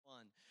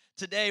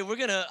today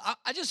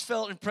I just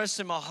felt impressed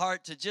in my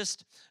heart to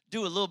just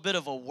do a little bit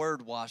of a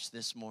word wash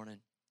this morning.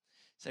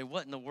 Say,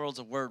 what in the world's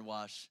a word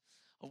wash?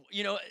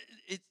 You know,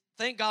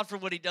 thank God for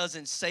what he does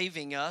in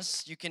saving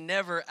us. You can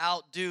never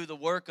outdo the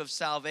work of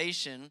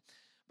salvation.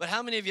 But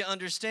how many of you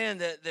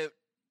understand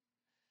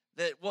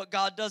that what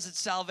God does at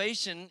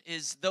salvation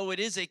is, though it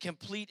is a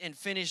complete and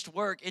finished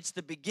work, it's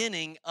the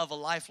beginning of a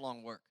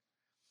lifelong work.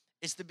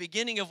 It's the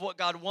beginning of what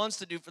God wants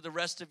to do for the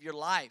rest of your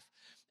life.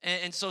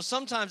 And so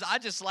sometimes I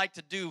just like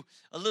to do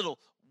a little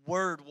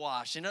word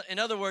wash. In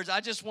other words,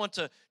 I just want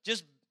to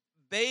just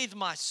bathe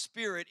my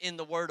spirit in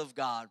the Word of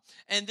God.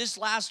 And this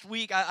last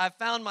week, I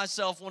found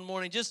myself one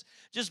morning just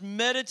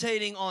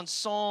meditating on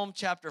Psalm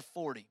chapter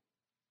 40.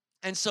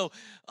 And so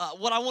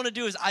what I want to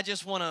do is I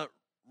just want to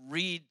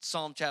read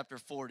Psalm chapter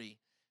 40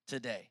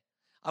 today.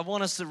 I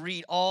want us to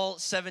read all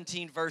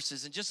 17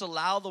 verses and just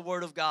allow the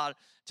Word of God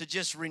to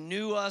just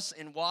renew us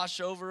and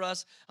wash over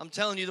us. I'm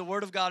telling you, the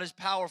Word of God is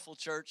powerful,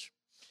 church.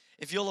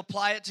 If you'll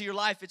apply it to your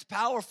life, it's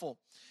powerful.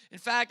 In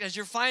fact, as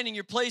you're finding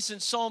your place in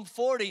Psalm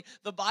 40,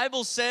 the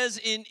Bible says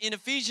in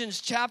Ephesians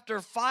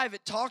chapter 5,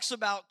 it talks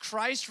about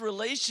Christ's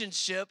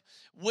relationship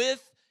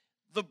with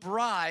the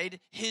bride,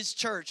 his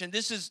church. And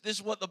this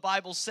is what the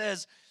Bible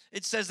says.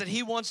 It says that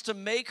he wants to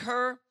make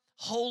her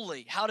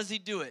holy. How does he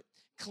do it?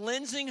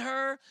 Cleansing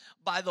her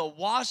by the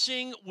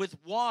washing with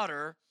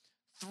water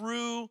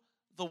through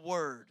the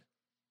word.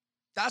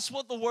 That's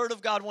what the Word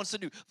of God wants to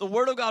do. The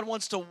Word of God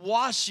wants to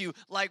wash you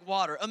like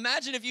water.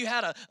 Imagine if you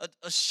had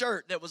a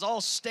shirt that was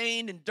all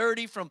stained and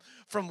dirty from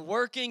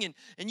working,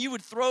 and you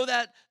would throw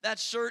that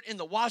shirt in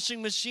the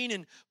washing machine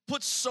and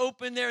put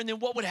soap in there, and then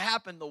what would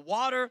happen? The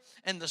water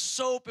and the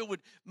soap, it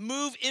would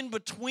move in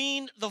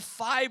between the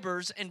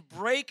fibers and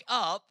break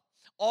up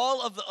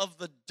all of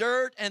the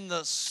dirt and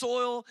the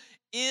soil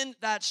in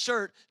that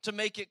shirt to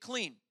make it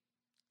clean.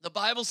 The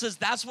Bible says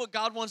that's what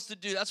God wants to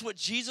do. That's what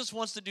Jesus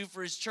wants to do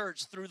for his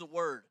church through the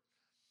word.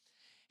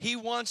 He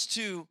wants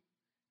to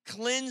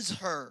cleanse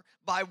her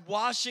by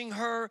washing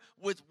her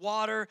with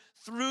water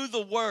through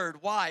the word.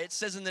 Why? It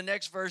says in the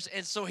next verse,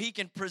 and so he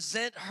can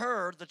present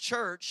her, the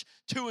church,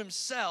 to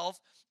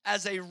himself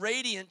as a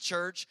radiant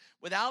church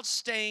without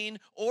stain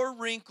or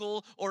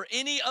wrinkle or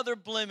any other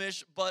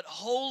blemish, but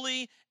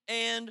holy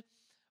and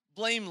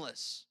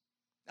blameless.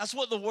 That's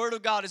what the Word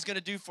of God is going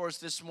to do for us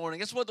this morning.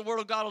 That's what the Word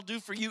of God will do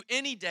for you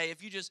any day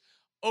if you just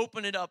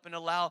open it up and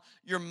allow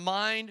your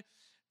mind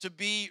to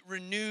be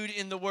renewed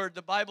in the Word.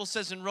 The Bible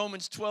says in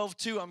Romans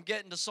 12:2, I'm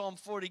getting to Psalm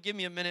 40, give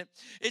me a minute.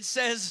 It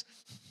says,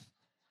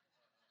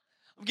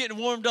 I'm getting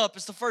warmed up,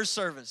 it's the first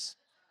service.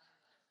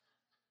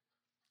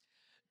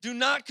 Do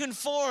not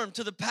conform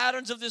to the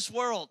patterns of this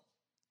world,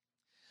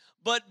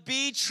 but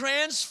be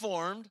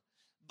transformed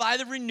by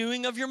the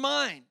renewing of your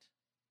mind.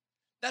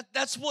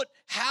 That's what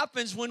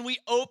happens when we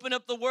open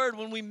up the Word,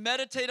 when we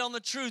meditate on the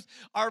truth.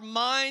 Our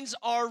minds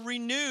are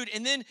renewed.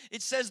 And then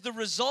it says the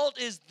result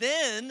is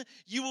then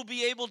you will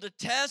be able to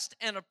test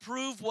and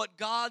approve what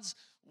God's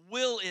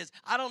will is.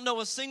 I don't know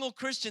a single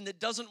Christian that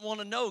doesn't want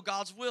to know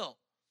God's will.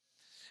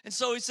 And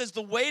so he says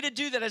the way to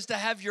do that is to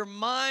have your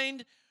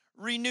mind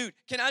renewed.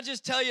 Can I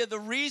just tell you the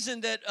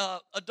reason that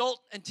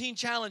Adult and Teen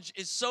Challenge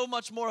is so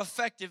much more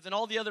effective than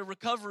all the other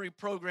recovery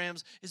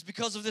programs is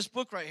because of this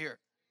book right here.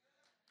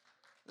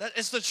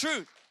 It's the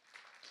truth.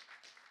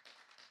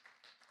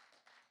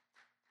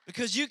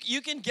 Because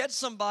you can get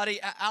somebody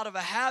out of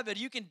a habit,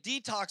 you can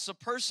detox a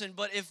person,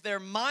 but if their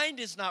mind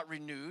is not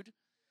renewed,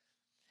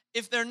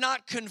 if they're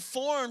not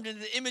conformed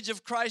into the image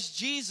of Christ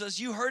Jesus,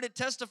 you heard it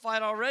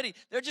testified already,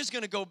 they're just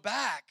going to go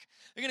back.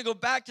 They're going to go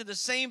back to the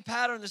same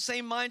pattern, the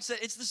same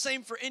mindset. It's the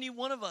same for any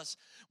one of us.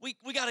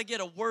 We got to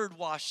get a word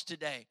wash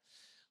today.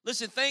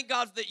 Listen, thank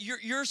God that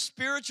your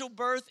spiritual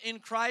birth in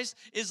Christ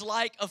is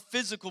like a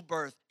physical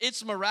birth.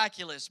 It's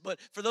miraculous. But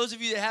for those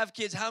of you that have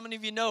kids, how many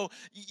of you know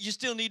you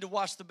still need to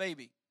wash the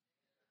baby?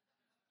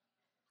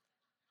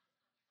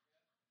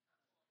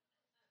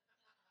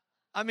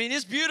 I mean,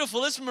 it's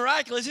beautiful, it's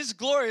miraculous, it's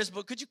glorious,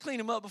 but could you clean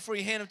them up before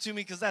you hand them to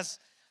me? Because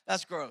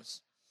that's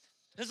gross.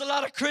 There's a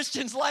lot of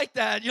Christians like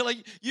that. You're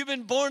like, you've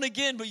been born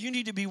again, but you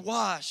need to be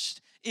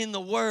washed in the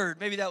Word.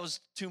 Maybe that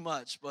was too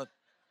much, but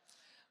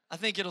I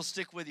think it'll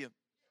stick with you.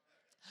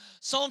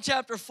 Psalm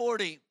chapter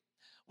 40,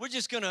 we're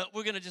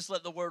gonna just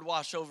let the word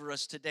wash over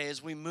us today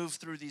as we move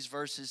through these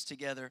verses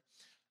together.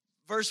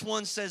 Verse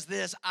 1 says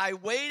this, I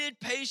waited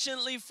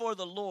patiently for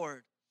the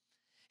Lord.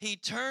 He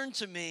turned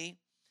to me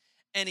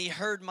and he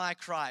heard my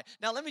cry.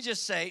 Now let me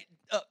just say,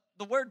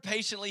 the word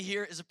patiently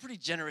here is a pretty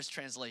generous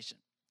translation.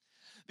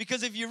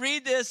 Because if you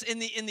read this in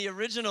the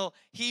original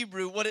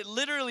Hebrew, what it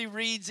literally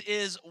reads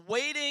is,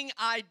 waiting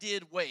I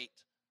did wait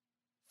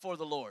for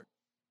the Lord.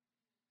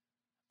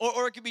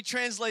 Or it could be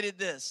translated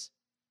this,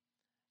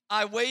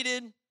 I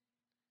waited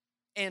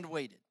and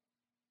waited.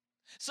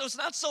 So it's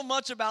not so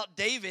much about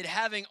David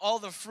having all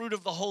the fruit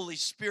of the Holy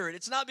Spirit.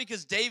 It's not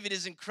because David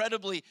is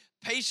incredibly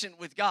patient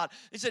with God.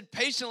 He said,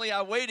 patiently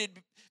I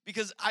waited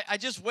because I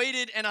just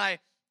waited and I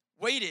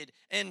waited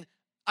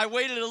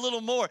a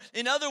little more.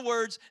 In other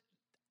words,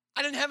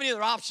 I didn't have any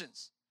other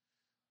options.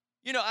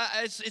 You know,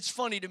 it's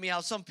funny to me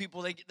how some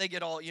people, they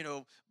get all,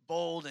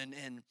 bold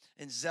and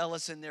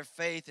zealous in their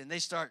faith, and they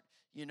start,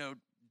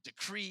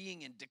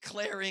 decreeing and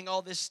declaring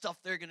all this stuff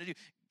they're going to do.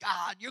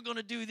 God, you're going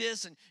to do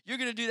this and you're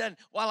going to do that. And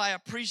while I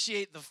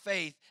appreciate the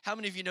faith, how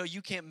many of you know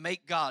you can't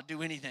make God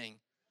do anything?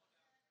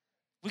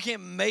 We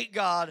can't make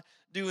God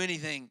do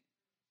anything.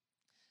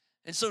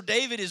 And so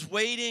David is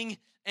waiting,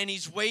 and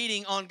he's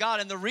waiting on God.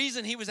 And the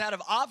reason he was out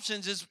of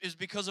options is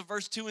because of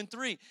verse 2 and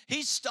 3.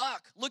 He's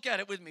stuck. Look at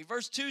it with me.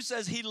 Verse 2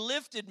 says, he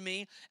lifted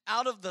me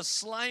out of the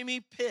slimy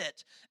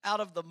pit,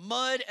 out of the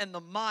mud and the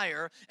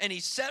mire, and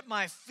he set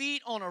my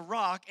feet on a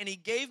rock, and he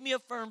gave me a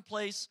firm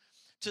place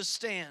to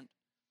stand.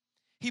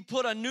 He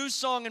put a new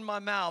song in my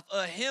mouth,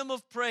 a hymn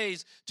of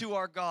praise to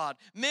our God.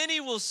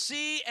 Many will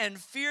see and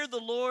fear the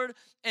Lord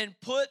and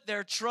put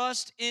their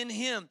trust in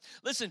him.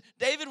 Listen,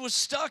 David was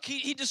stuck.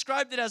 He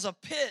described it as a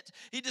pit.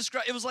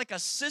 It was like a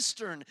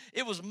cistern.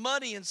 It was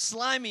muddy and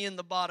slimy in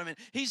the bottom, and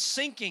he's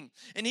sinking,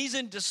 and he's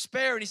in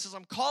despair, and he says,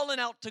 I'm calling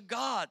out to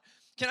God.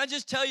 Can I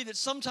just tell you that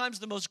sometimes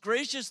the most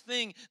gracious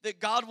thing that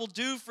God will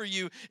do for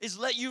you is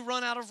let you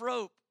run out of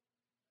rope.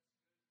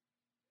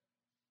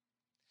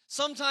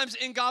 Sometimes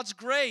in God's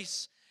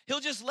grace, he'll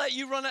just let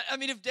you run. I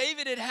mean, if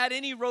David had had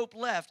any rope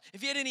left,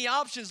 if he had any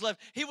options left,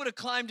 he would have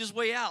climbed his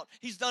way out.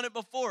 He's done it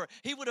before.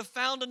 He would have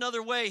found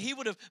another way. He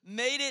would have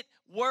made it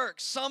work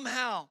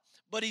somehow.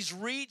 But he's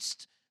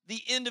reached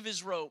the end of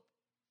his rope.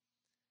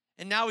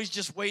 And now he's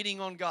just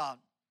waiting on God.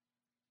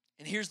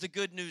 And here's the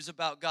good news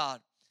about God.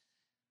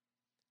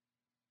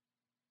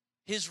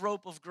 His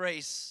rope of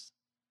grace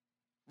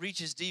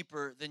reaches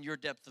deeper than your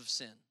depth of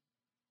sin.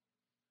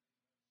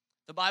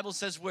 The Bible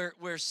says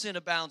where sin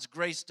abounds,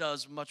 grace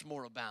does much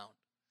more abound.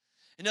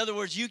 In other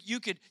words, you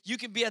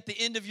can be at the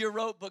end of your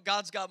rope, but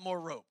God's got more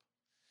rope.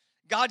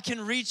 God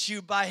can reach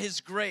you by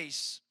his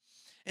grace.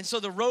 And so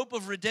the rope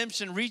of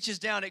redemption reaches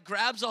down. It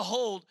grabs a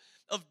hold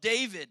of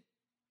David.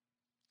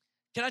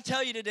 Can I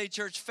tell you today,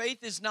 church,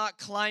 faith is not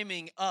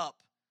climbing up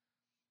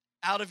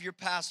out of your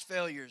past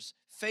failures.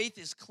 Faith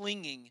is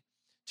clinging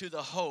to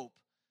the hope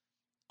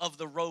of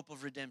the rope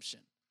of redemption.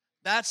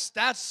 That's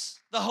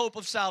the hope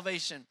of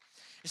salvation.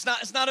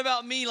 It's not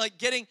about me like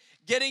getting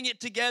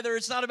it together.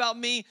 It's not about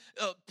me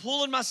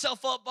pulling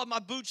myself up by my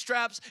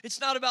bootstraps. It's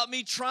not about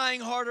me trying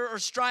harder or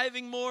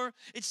striving more.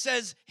 It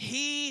says,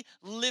 he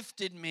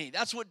lifted me.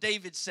 That's what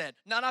David said.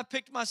 Not I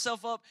picked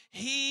myself up.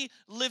 He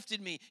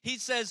lifted me. He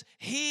says,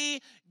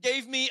 he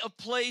gave me a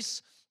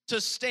place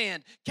to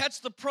stand. Catch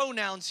the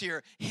pronouns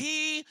here.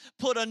 He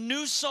put a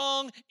new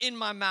song in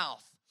my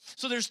mouth.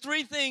 So there's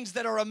three things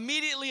that are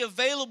immediately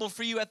available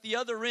for you at the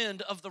other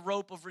end of the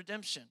rope of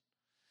redemption.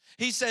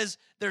 He says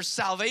there's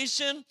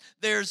salvation,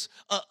 there's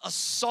a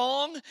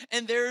song,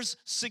 and there's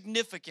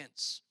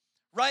significance.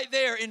 Right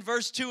there in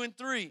verse 2 and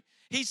 3,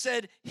 he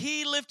said,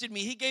 he lifted me.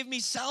 He gave me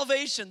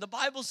salvation. The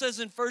Bible says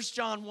in 1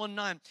 John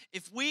 1:9,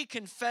 if we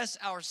confess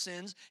our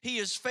sins, he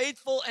is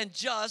faithful and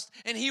just,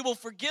 and he will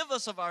forgive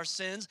us of our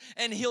sins,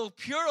 and he'll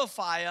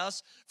purify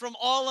us from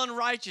all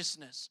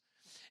unrighteousness.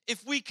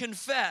 If we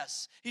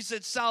confess, he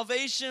said,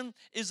 salvation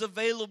is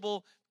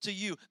available to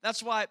you.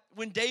 That's why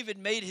when David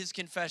made his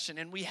confession,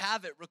 and we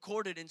have it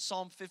recorded in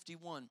Psalm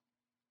 51,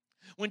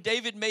 when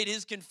David made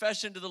his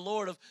confession to the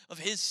Lord of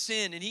his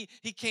sin, and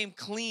he came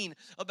clean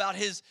about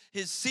his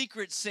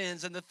secret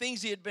sins and the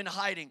things he had been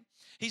hiding,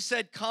 he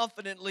said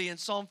confidently in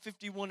Psalm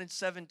 51 and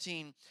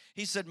 17,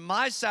 he said,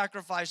 my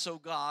sacrifice, O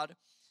God,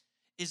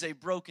 is a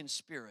broken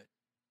spirit.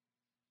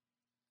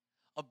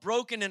 A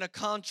broken and a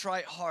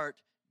contrite heart,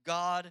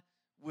 God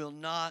will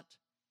not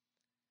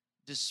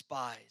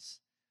despise.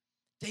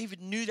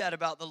 David knew that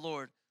about the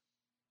Lord.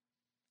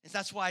 And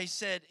that's why he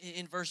said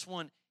in verse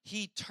 1,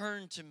 he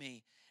turned to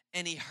me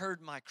and he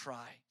heard my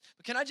cry.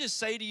 But can I just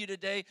say to you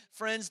today,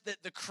 friends, that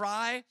the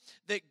cry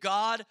that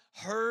God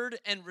heard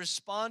and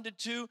responded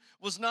to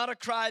was not a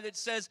cry that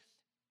says,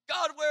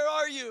 God, where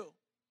are you?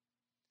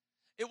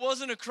 It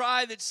wasn't a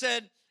cry that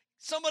said,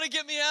 somebody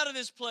get me out of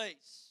this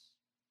place.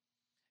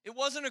 It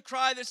wasn't a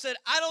cry that said,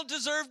 I don't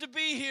deserve to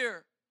be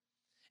here.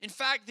 In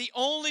fact, the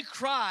only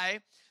cry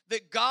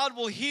that God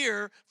will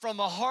hear from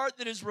a heart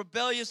that is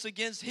rebellious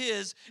against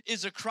his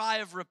is a cry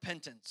of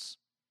repentance.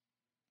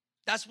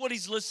 That's what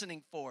he's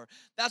listening for.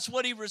 That's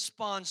what he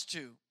responds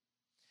to.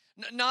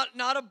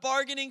 Not a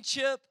bargaining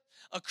chip,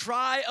 a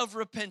cry of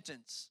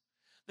repentance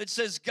that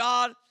says,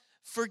 God,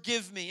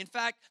 forgive me. In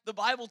fact, the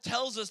Bible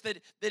tells us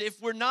that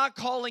if we're not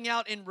calling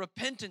out in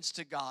repentance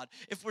to God,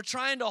 if we're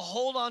trying to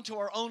hold on to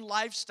our own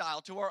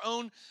lifestyle, to our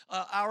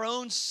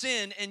own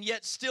sin, and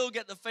yet still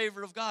get the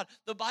favor of God,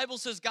 the Bible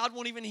says God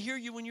won't even hear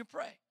you when you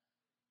pray.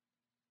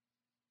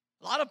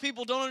 A lot of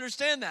people don't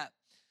understand that.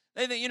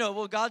 They think,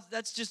 well, God,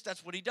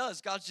 that's what he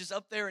does. God's just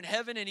up there in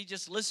heaven, and he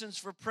just listens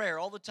for prayer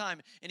all the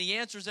time, and he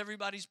answers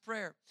everybody's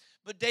prayer.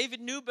 But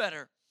David knew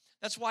better.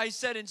 That's why he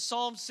said in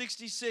Psalm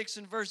 66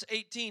 and verse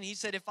 18, he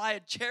said, if I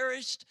had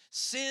cherished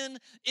sin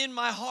in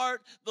my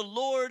heart, the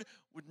Lord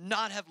would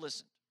not have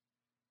listened.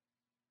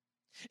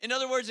 In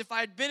other words, if I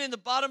had been in the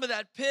bottom of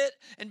that pit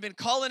and been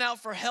calling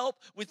out for help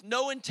with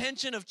no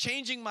intention of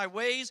changing my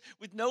ways,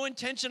 with no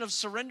intention of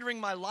surrendering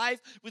my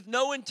life, with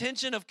no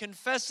intention of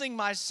confessing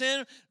my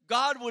sin,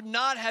 God would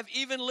not have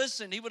even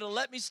listened. He would have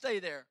let me stay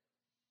there.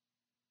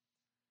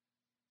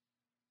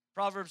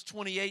 Proverbs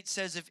 28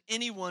 says, if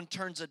anyone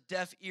turns a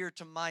deaf ear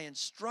to my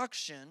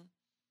instruction,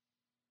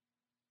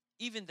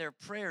 even their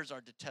prayers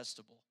are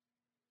detestable.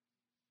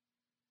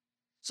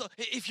 So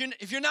if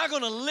you're not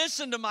going to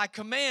listen to my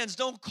commands,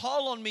 don't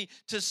call on me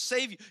to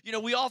save you. You know,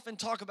 we often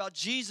talk about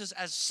Jesus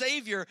as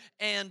Savior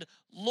and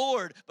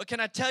Lord, but can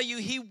I tell you,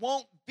 he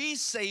won't be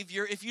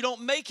Savior if you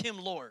don't make him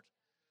Lord.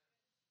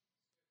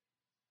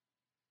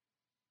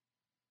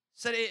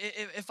 Said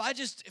if I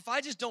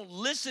just don't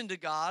listen to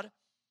God,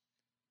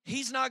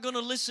 he's not going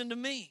to listen to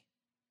me.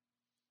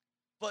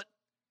 But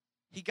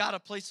he got a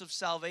place of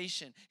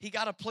salvation. He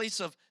got a place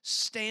of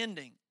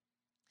standing.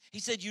 He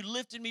said, you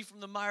lifted me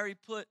from the miry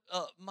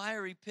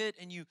pit,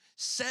 and you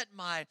set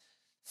my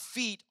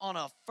feet on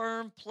a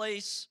firm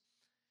place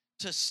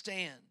to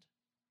stand.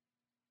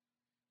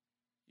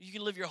 You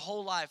can live your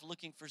whole life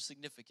looking for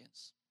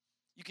significance.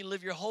 You can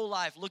live your whole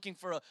life looking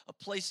for a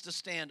place to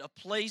stand, a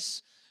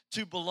place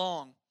to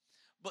belong.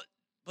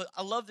 But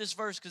I love this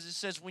verse because it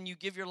says when you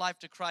give your life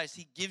to Christ,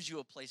 he gives you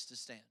a place to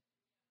stand.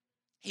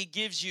 He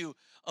gives you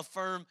a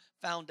firm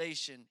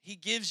foundation. He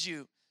gives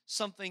you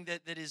something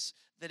that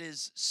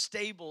is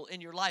stable in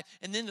your life.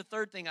 And then the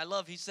third thing I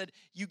love, he said,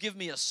 you give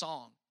me a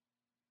song.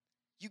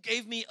 You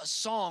gave me a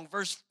song.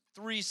 Verse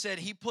 3 said,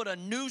 he put a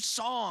new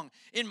song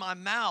in my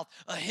mouth,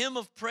 a hymn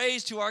of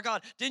praise to our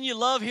God. Didn't you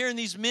love hearing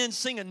these men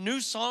sing a new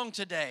song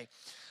today?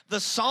 The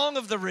song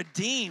of the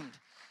redeemed.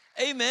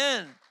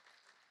 Amen.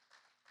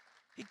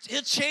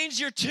 He'll change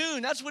your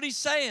tune. That's what he's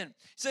saying.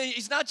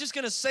 He's not just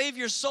going to save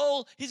your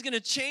soul. He's going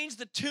to change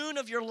the tune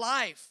of your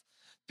life.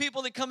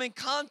 People that come in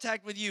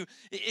contact with you,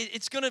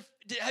 it's going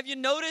to, have you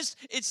noticed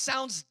it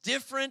sounds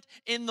different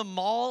in the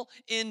mall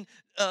in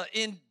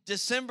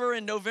December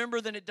and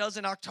November than it does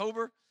in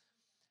October?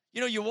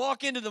 You know, you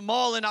walk into the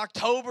mall in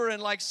October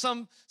and like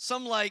some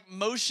like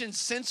motion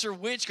sensor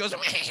witch goes,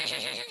 and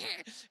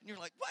you're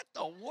like, what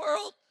the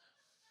world?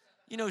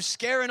 You know,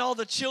 scaring all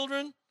the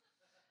children.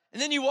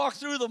 And then you walk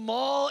through the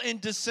mall in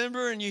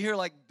December and you hear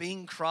like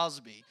Bing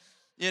Crosby,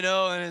 you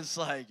know, and it's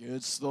like,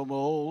 it's the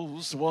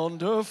most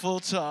wonderful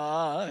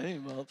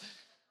time.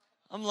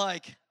 I'm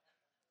like,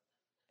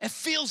 it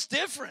feels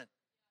different.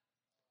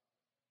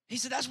 He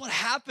said, that's what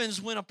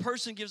happens when a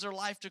person gives their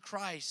life to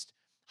Christ.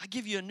 I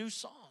give you a new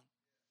song.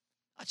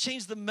 I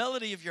change the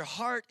melody of your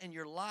heart and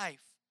your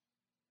life.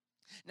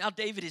 Now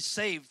David is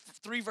saved.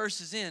 3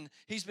 verses in,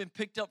 he's been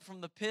picked up from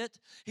the pit.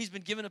 He's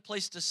been given a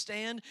place to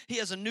stand. He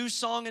has a new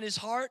song in his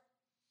heart.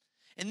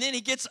 And then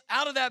he gets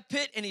out of that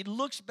pit and he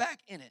looks back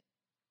in it.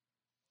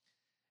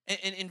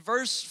 And in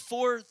verse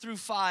 4 through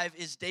 5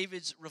 is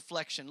David's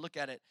reflection. Look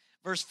at it.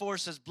 Verse 4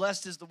 says,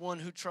 blessed is the one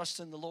who trusts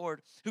in the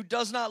Lord, who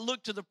does not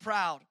look to the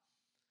proud,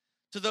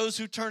 to those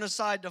who turn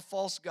aside to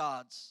false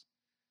gods.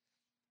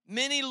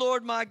 Many,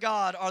 Lord my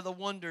God, are the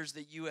wonders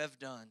that you have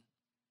done,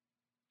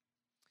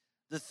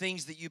 the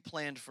things that you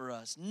planned for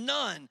us.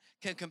 None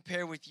can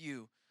compare with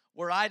you.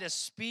 Were I to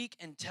speak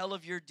and tell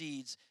of your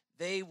deeds,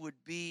 they would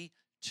be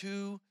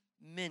too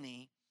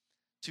many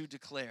to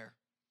declare.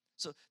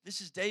 So this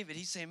is David.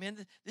 He's saying,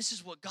 man, this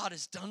is what God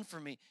has done for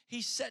me.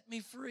 He set me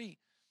free.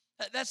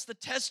 That's the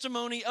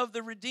testimony of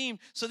the redeemed.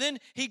 So then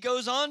he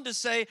goes on to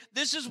say,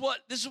 this is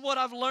what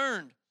I've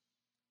learned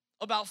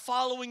about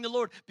following the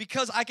Lord,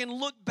 because I can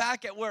look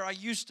back at where I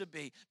used to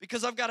be,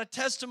 because I've got a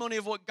testimony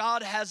of what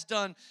God has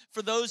done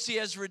for those he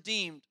has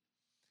redeemed.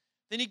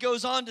 Then he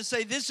goes on to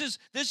say, this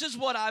is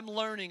what I'm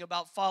learning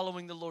about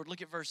following the Lord.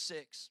 Look at verse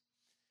 6.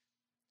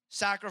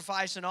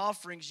 Sacrifice and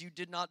offerings you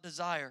did not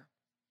desire,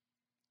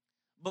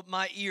 but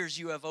my ears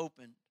you have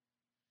opened.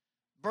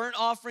 Burnt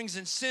offerings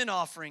and sin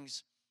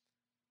offerings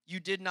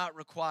you did not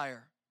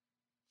require.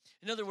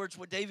 In other words,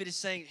 what David is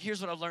saying,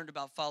 here's what I've learned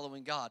about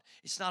following God.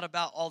 It's not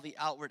about all the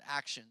outward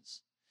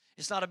actions.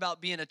 It's not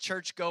about being a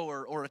church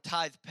goer or a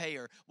tithe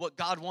payer. What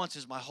God wants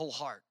is my whole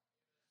heart.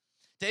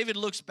 David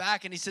looks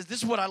back and he says,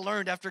 this is what I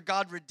learned after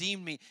God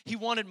redeemed me. He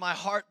wanted my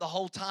heart the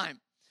whole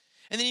time.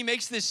 And then he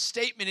makes this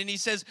statement and he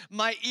says,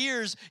 my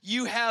ears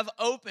you have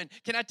opened.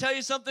 Can I tell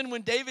you something?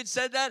 When David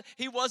said that,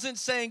 he wasn't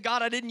saying,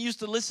 God, I didn't used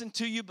to listen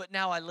to you, but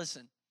now I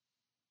listen.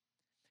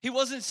 He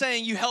wasn't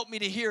saying you helped me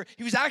to hear.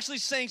 He was actually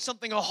saying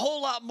something a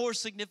whole lot more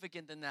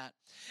significant than that.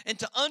 And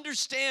to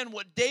understand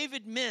what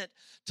David meant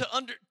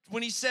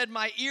when he said,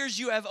 my ears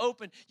you have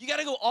opened, you got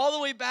to go all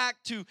the way back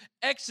to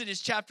Exodus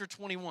chapter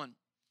 21.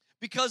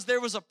 Because there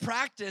was a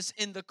practice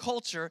in the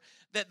culture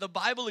that the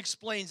Bible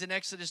explains in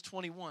Exodus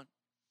 21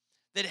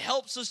 that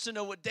helps us to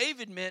know what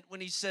David meant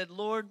when he said,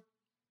 Lord,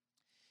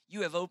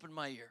 you have opened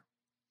my ear.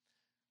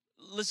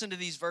 Listen to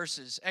these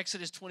verses.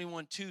 Exodus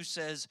 21:2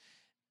 says,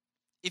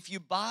 if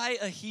you buy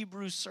a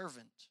Hebrew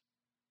servant,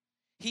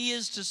 he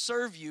is to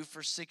serve you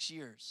for 6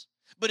 years.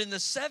 But in the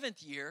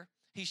 7th year,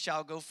 he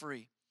shall go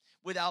free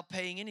without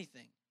paying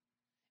anything.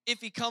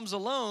 If he comes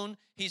alone,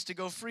 he's to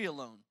go free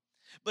alone.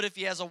 But if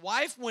he has a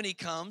wife when he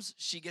comes,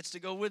 she gets to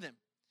go with him.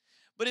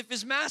 But if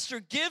his master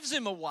gives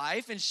him a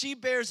wife and she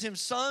bears him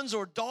sons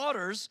or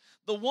daughters,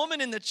 the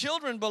woman and the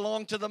children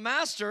belong to the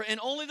master, and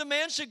only the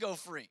man should go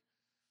free.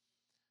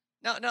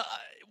 Now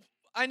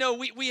I know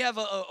we have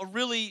a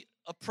really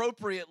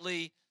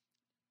appropriately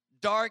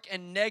dark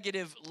and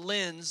negative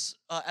lens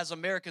as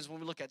Americans when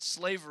we look at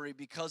slavery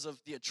because of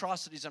the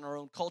atrocities in our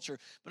own culture.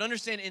 But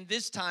understand, in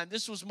this time,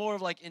 this was more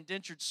of like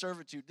indentured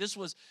servitude. This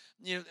was,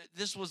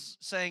 this was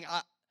saying,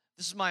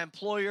 this is my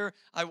employer,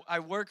 I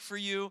work for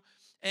you.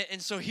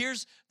 And so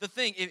here's the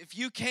thing. If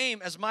you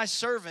came as my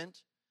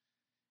servant,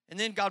 and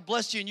then God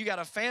blessed you and you got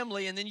a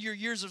family, and then your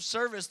years of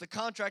service, the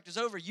contract is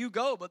over, you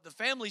go, but the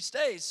family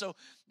stays. So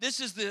this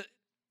is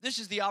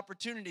the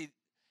opportunity. It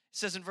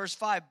says in verse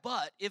 5,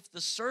 but if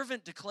the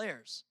servant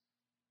declares,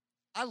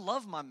 I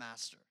love my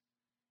master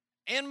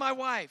and my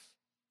wife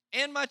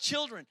and my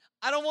children,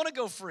 I don't want to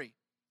go free.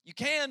 You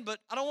can, but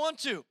I don't want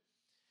to.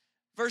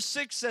 Verse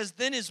 6 says,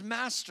 then his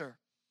master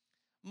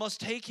must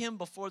take him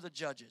before the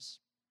judges.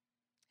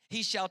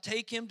 He shall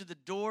take him to the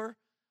door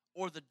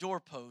or the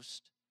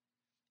doorpost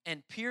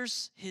and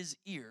pierce his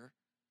ear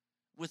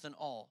with an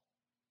awl.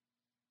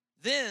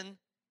 Then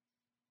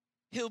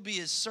he'll be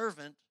his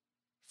servant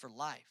for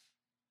life.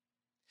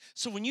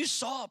 So when you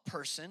saw a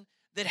person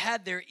that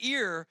had their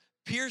ear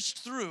pierced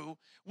through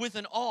with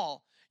an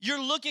awl,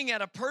 you're looking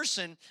at a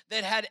person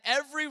that had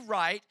every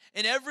right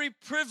and every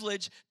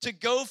privilege to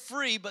go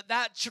free, but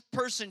that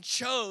person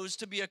chose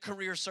to be a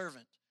career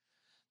servant.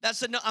 That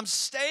said, no, I'm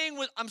staying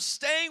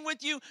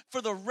with you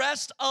for the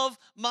rest of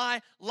my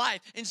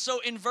life. And so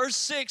in verse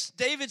 6,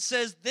 David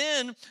says,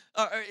 then,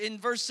 in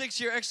verse 6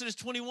 here, Exodus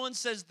 21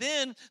 says,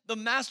 then the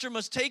master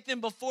must take them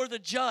before the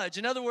judge.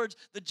 In other words,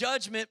 the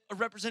judge meant a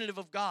representative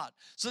of God.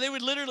 So they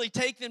would literally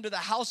take them to the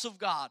house of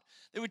God.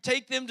 They would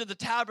take them to the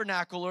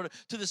tabernacle or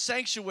to the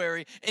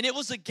sanctuary, and it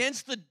was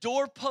against the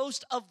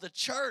doorpost of the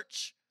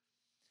church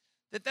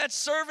that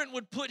servant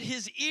would put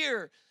his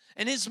ear,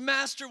 and his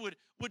master would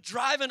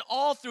drive an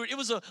awl through it. It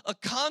was a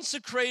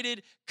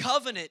consecrated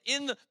covenant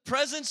in the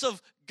presence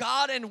of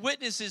God and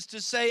witnesses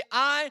to say,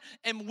 I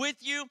am with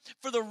you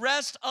for the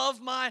rest of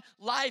my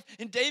life.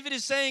 And David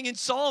is saying in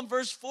Psalm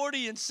verse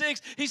 40 and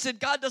 6, he said,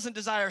 God doesn't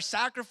desire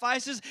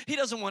sacrifices. He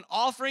doesn't want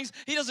offerings.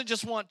 He doesn't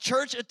just want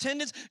church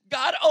attendance.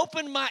 God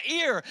opened my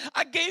ear.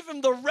 I gave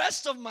him the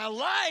rest of my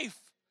life.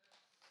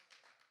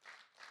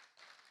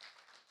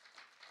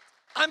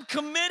 I'm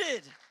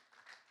committed.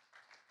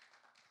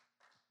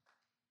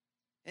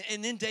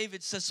 And then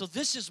David says, so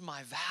this is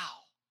my vow,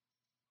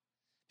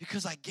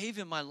 because I gave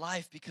him my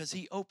life, because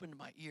he opened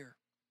my ear.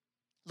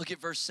 Look at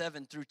verse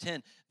 7 through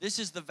 10. This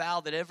is the vow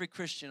that every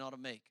Christian ought to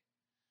make.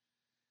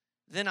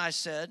 Then I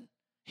said,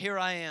 here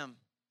I am.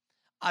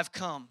 I've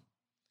come.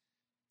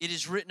 It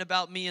is written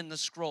about me in the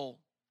scroll.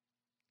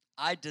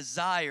 I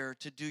desire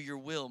to do your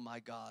will, my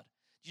God.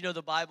 You know,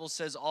 the Bible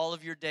says all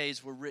of your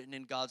days were written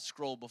in God's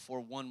scroll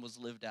before one was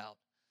lived out.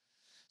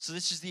 So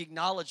this is the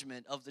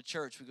acknowledgement of the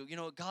church. We go, you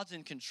know what? God's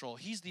in control.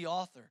 He's the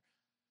author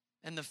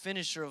and the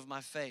finisher of my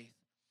faith.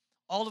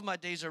 All of my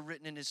days are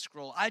written in his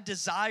scroll. I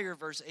desire,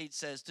 verse 8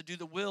 says, to do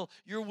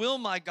your will,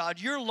 my God.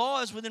 Your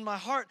law is within my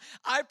heart.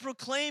 I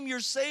proclaim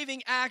your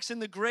saving acts in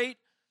the great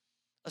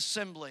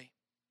assembly.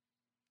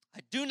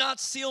 I do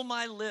not seal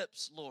my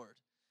lips, Lord,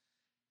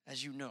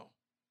 as you know.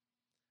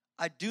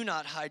 I do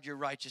not hide your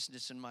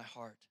righteousness in my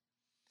heart.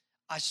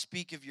 I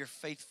speak of your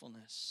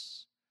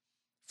faithfulness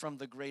from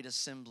the great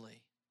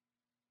assembly.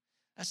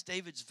 That's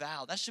David's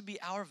vow. That should be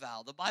our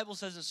vow. The Bible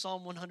says in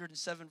Psalm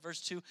 107,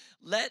 verse 2,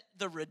 let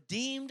the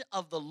redeemed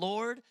of the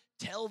Lord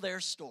tell their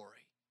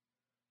story.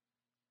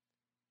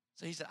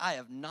 So he said, I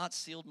have not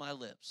sealed my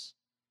lips.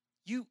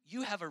 You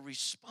have a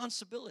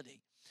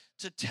responsibility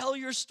to tell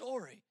your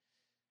story.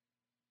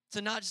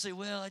 To not just say,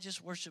 well, I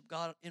just worship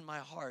God in my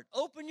heart.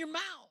 Open your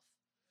mouth.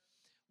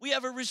 We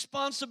have a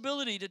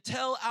responsibility to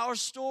tell our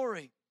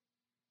story.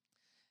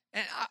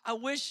 And I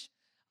wish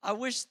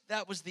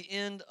that was the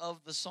end of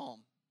the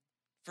psalm.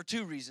 For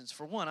two reasons.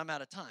 For one, I'm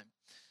out of time.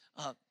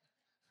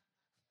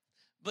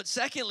 But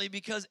secondly,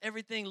 because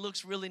everything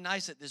looks really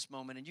nice at this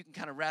moment, and you can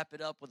kind of wrap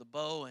it up with a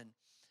bow. And,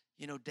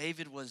 you know,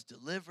 David was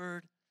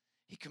delivered.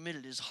 He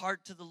committed his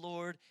heart to the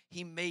Lord.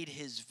 He made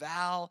his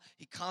vow.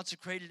 He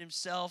consecrated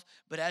himself.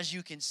 But as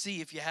you can see,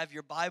 if you have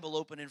your Bible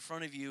open in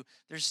front of you,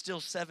 there's still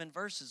 7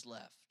 verses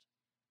left.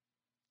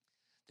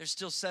 There's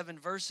still 7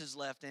 verses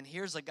left. And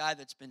here's a guy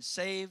that's been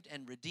saved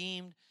and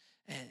redeemed.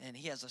 And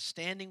he has a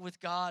standing with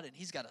God, and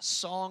he's got a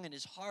song in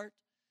his heart.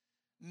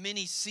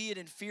 Many see it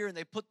in fear, and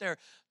they put their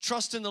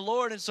trust in the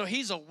Lord, and so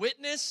he's a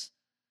witness.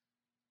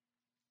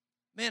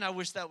 Man, I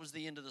wish that was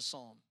the end of the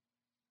psalm.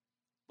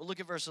 But look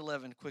at verse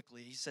 11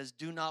 quickly. He says,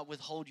 do not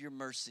withhold your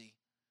mercy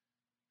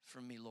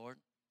from me, Lord.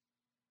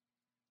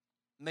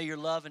 May your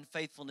love and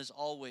faithfulness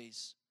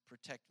always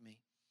protect me,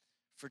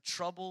 for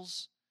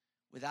troubles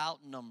without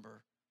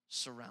number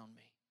surround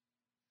me.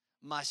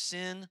 My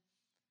sins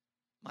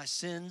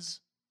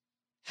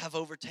have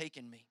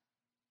overtaken me,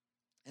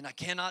 and I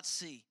cannot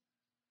see.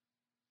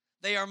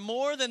 They are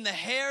more than the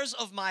hairs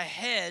of my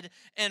head,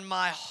 and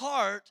my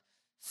heart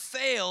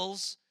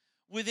fails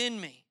within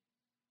me.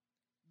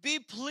 Be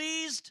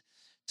pleased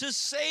to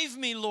save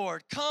me,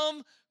 Lord.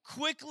 Come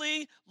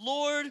quickly,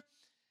 Lord,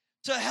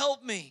 to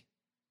help me.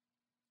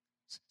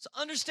 So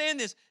understand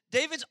this.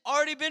 David's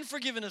already been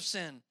forgiven of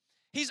sin.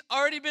 He's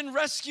already been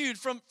rescued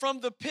from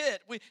the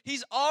pit.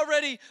 He's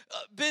already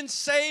been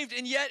saved.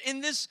 And yet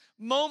in this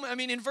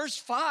moment, in verse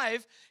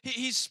 5,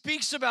 he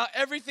speaks about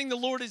everything the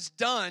Lord has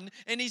done.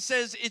 And he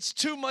says it's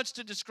too much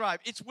to describe.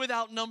 It's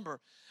without number.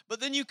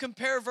 But then you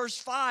compare verse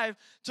 5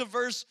 to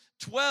verse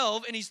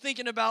 12, and he's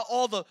thinking about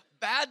all the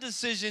bad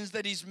decisions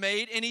that he's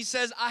made. And he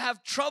says, I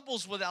have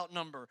troubles without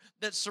number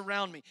that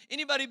surround me.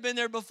 Anybody been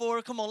there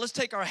before? Come on, let's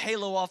take our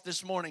halo off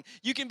this morning.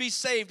 You can be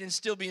saved and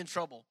still be in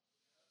trouble.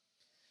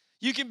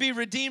 You can be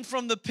redeemed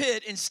from the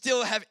pit and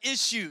still have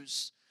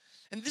issues.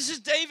 And this is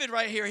David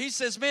right here. He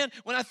says, man,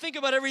 when I think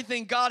about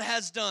everything God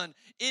has done,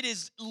 it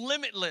is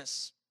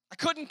limitless. I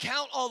couldn't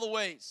count all the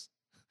ways.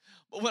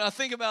 But when I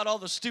think about all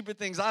the stupid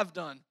things I've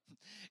done,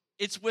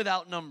 it's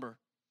without number.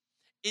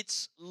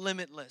 It's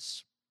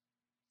limitless.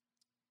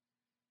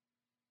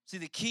 See,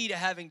 the key to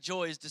having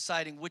joy is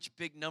deciding which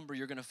big number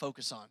you're going to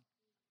focus on.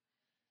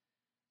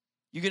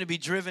 You're going to be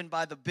driven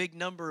by the big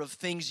number of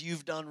things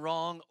you've done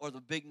wrong or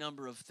the big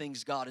number of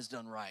things God has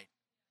done right.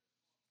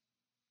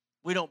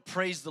 We don't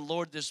praise the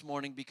Lord this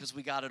morning because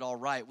we got it all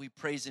right. We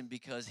praise Him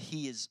because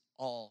He is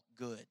all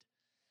good.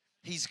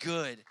 He's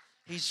good.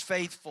 He's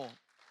faithful.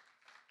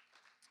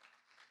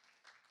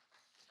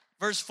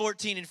 Verse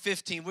 14 and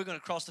 15, we're going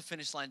to cross the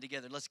finish line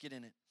together. Let's get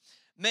in it.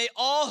 May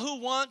all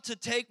who want to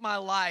take my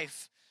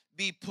life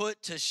be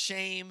put to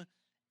shame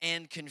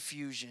and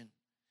confusion.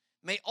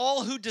 May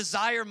all who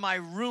desire my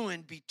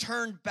ruin be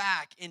turned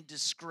back in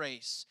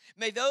disgrace.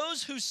 May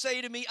those who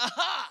say to me,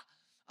 aha,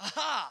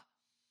 aha,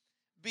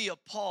 be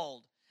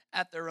appalled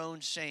at their own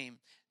shame.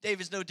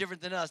 David's no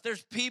different than us.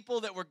 There's people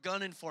that were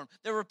gunning for him.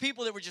 There were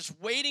people that were just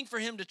waiting for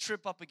him to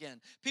trip up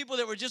again. People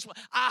that were just,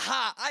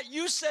 aha,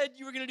 you said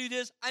you were going to do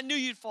this. I knew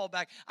you'd fall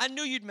back. I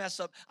knew you'd mess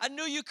up. I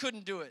knew you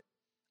couldn't do it.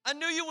 I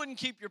knew you wouldn't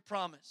keep your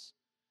promise.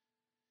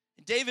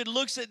 And David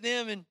looks at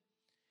them and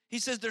he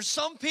says, there's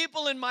some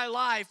people in my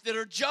life that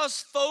are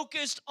just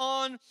focused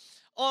on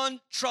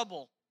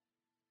trouble.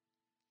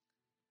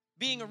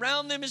 Being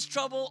around them is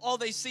trouble. All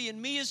they see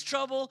in me is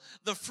trouble.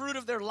 The fruit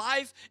of their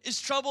life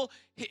is trouble.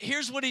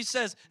 Here's what he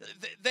says.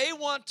 They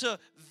want to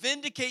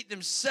vindicate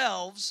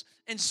themselves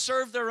and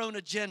serve their own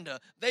agenda.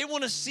 They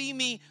want to see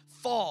me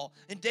fall.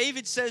 And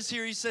David says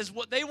here, he says,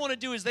 what they want to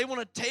do is they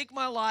want to take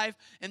my life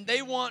and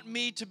they want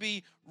me to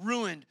be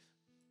ruined.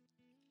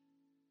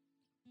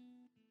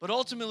 But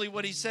ultimately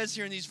what he says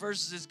here in these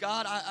verses is,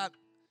 God,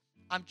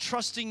 I'm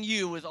trusting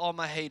you with all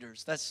my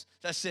haters. That's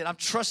it. I'm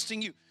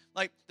trusting you.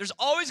 Like, there's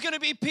always going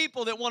to be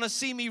people that want to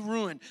see me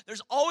ruined.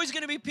 There's always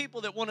going to be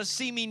people that want to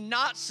see me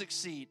not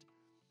succeed.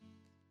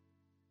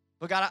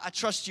 But God, I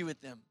trust you with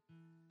them.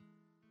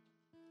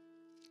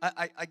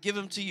 I give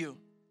them to you.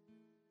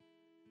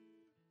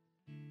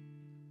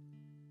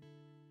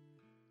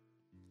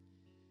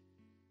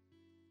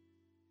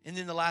 And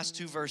then the last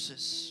two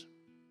verses.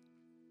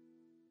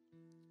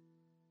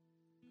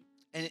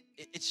 And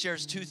it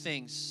shares two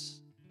things.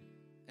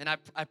 And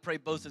I pray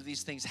both of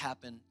these things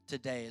happen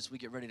today as we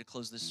get ready to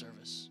close this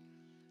service.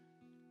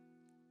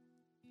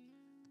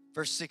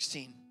 Verse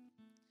 16.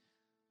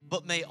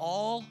 But may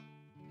all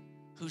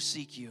who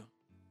seek you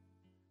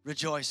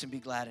rejoice and be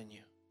glad in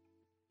you.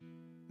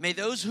 May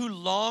those who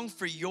long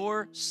for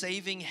your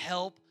saving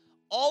help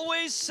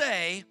always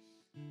say,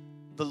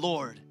 the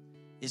Lord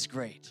is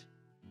great.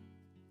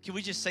 Can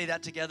we just say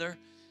that together?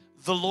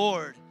 The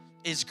Lord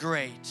is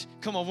great.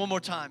 Come on, one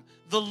more time.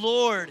 The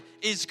Lord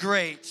is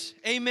great.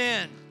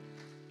 Amen.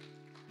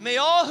 May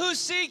all who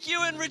seek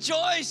you and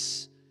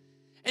rejoice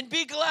and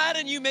be glad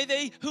in you. May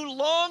they who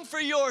long for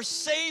your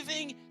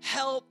saving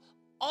help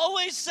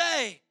always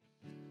say,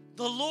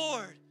 the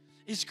Lord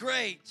is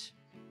great.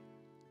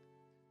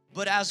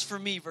 But as for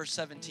me, verse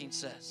 17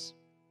 says,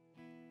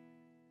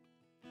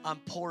 I'm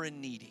poor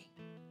and needy.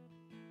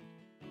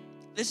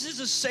 This is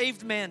a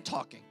saved man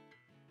talking.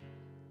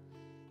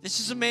 This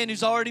is a man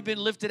who's already been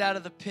lifted out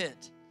of the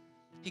pit.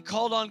 He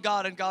called on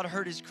God and God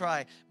heard his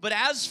cry. But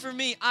as for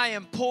me, I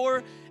am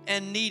poor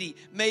and needy.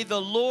 May the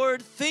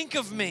Lord think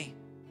of me.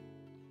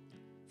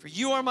 For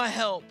you are my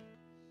help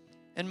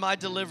and my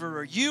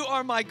deliverer. You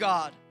are my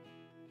God.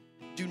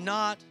 Do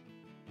not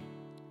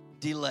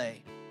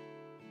delay.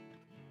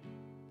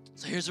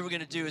 So here's what we're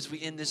going to do as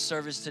we end this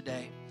service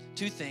today.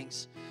 Two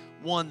things.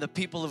 One, the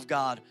people of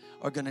God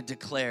are going to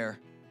declare,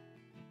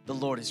 the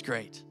Lord is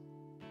great.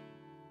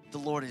 The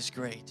Lord is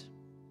great.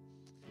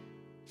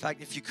 In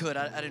fact, if you could,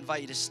 I'd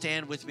invite you to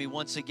stand with me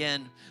once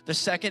again. The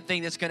second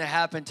thing that's going to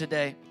happen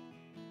today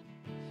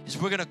is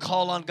we're going to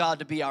call on God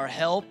to be our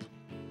help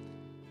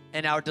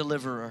and our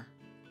deliverer.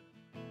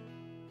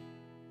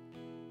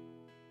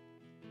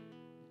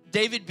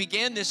 David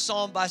began this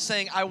psalm by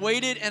saying, I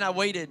waited and I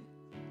waited.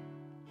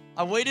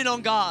 I waited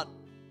on God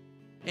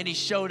and he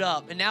showed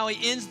up. And now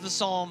he ends the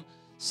psalm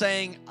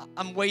saying,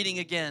 I'm waiting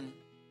again.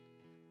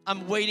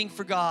 I'm waiting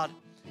for God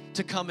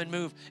to come and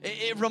move.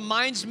 It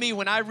reminds me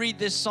when I read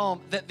this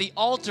psalm that the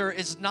altar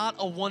is not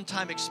a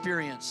one-time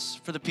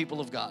experience for the people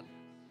of God.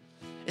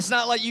 It's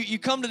not like you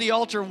come to the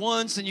altar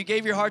once and you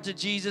gave your heart to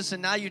Jesus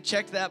and now you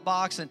checked that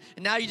box and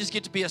now you just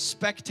get to be a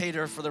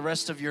spectator for the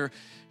rest of your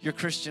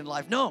Christian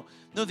life. No,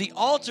 the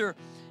altar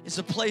is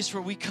a place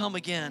where we come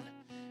again.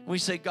 And we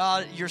say,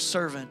 God, your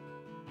servant,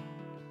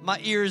 my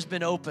ear has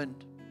been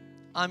opened.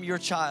 I'm your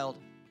child,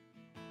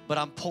 but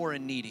I'm poor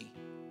and needy.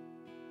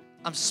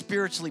 I'm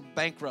spiritually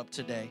bankrupt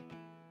today.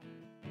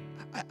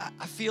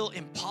 I feel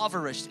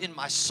impoverished in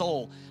my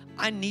soul.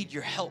 I need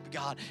your help,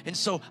 God. And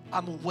so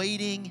I'm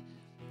waiting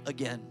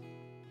again.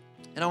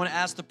 And I want to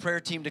ask the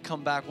prayer team to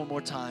come back one more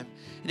time.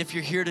 And if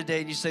you're here today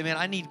and you say, man,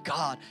 I need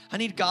God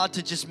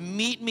to just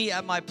meet me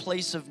at my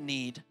place of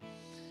need,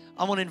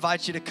 I want to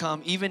invite you to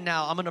come. Even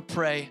now, I'm going to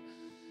pray.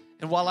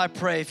 And while I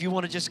pray, if you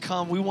want to just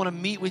come, we want to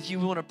meet with you.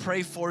 We want to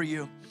pray for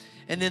you.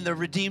 And then the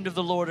redeemed of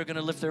the Lord are going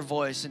to lift their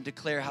voice and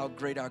declare how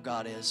great our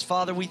God is.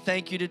 Father, we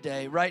thank you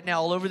today. Right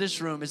now, all over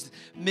this room, as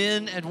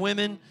men and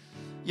women,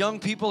 young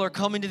people are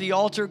coming to the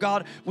altar,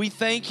 God, we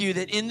thank you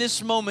that in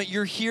this moment,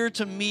 you're here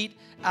to meet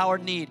our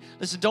need.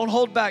 Listen, don't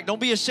hold back. Don't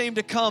be ashamed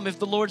to come if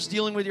the Lord's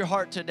dealing with your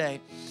heart today.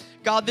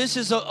 God, this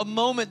is a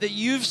moment that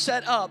you've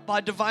set up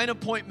by divine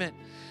appointment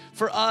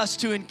for us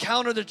to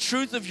encounter the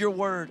truth of your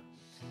word.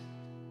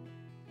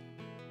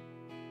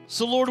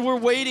 So, Lord, we're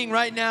waiting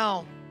right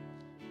now.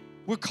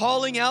 We're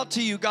calling out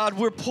to you, God.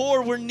 We're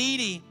poor, we're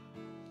needy.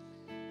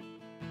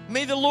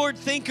 May the Lord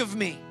think of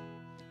me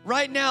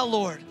right now,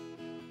 Lord.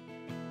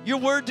 Your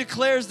word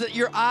declares that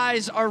your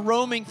eyes are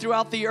roaming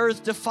throughout the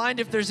earth to find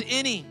if there's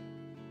any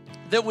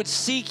that would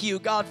seek you.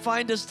 God,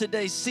 find us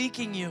today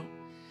seeking you.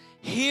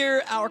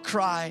 Hear our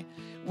cry.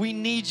 We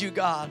need you,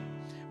 God.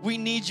 We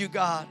need you,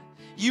 God.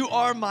 You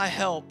are my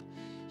help.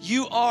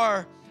 You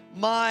are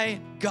my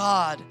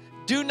God.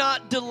 Do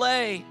not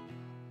delay.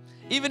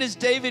 Even as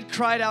David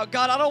cried out,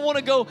 God, I don't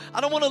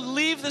want to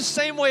leave the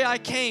same way I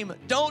came.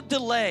 Don't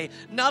delay.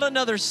 Not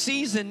another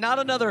season, not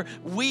another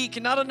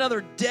week, not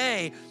another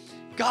day.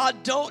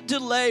 God, don't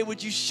delay.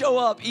 Would you show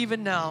up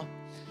even now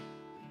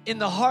in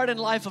the heart and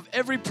life of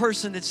every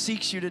person that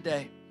seeks you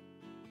today?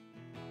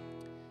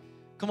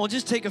 Come on,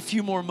 just take a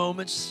few more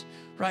moments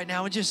right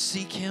now and just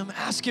seek him.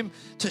 Ask him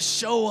to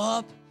show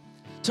up,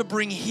 to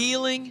bring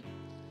healing,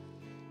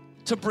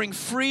 to bring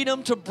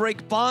freedom, to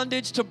break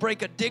bondage, to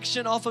break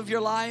addiction off of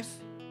your life.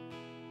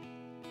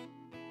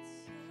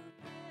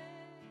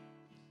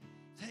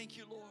 Thank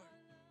you, Lord.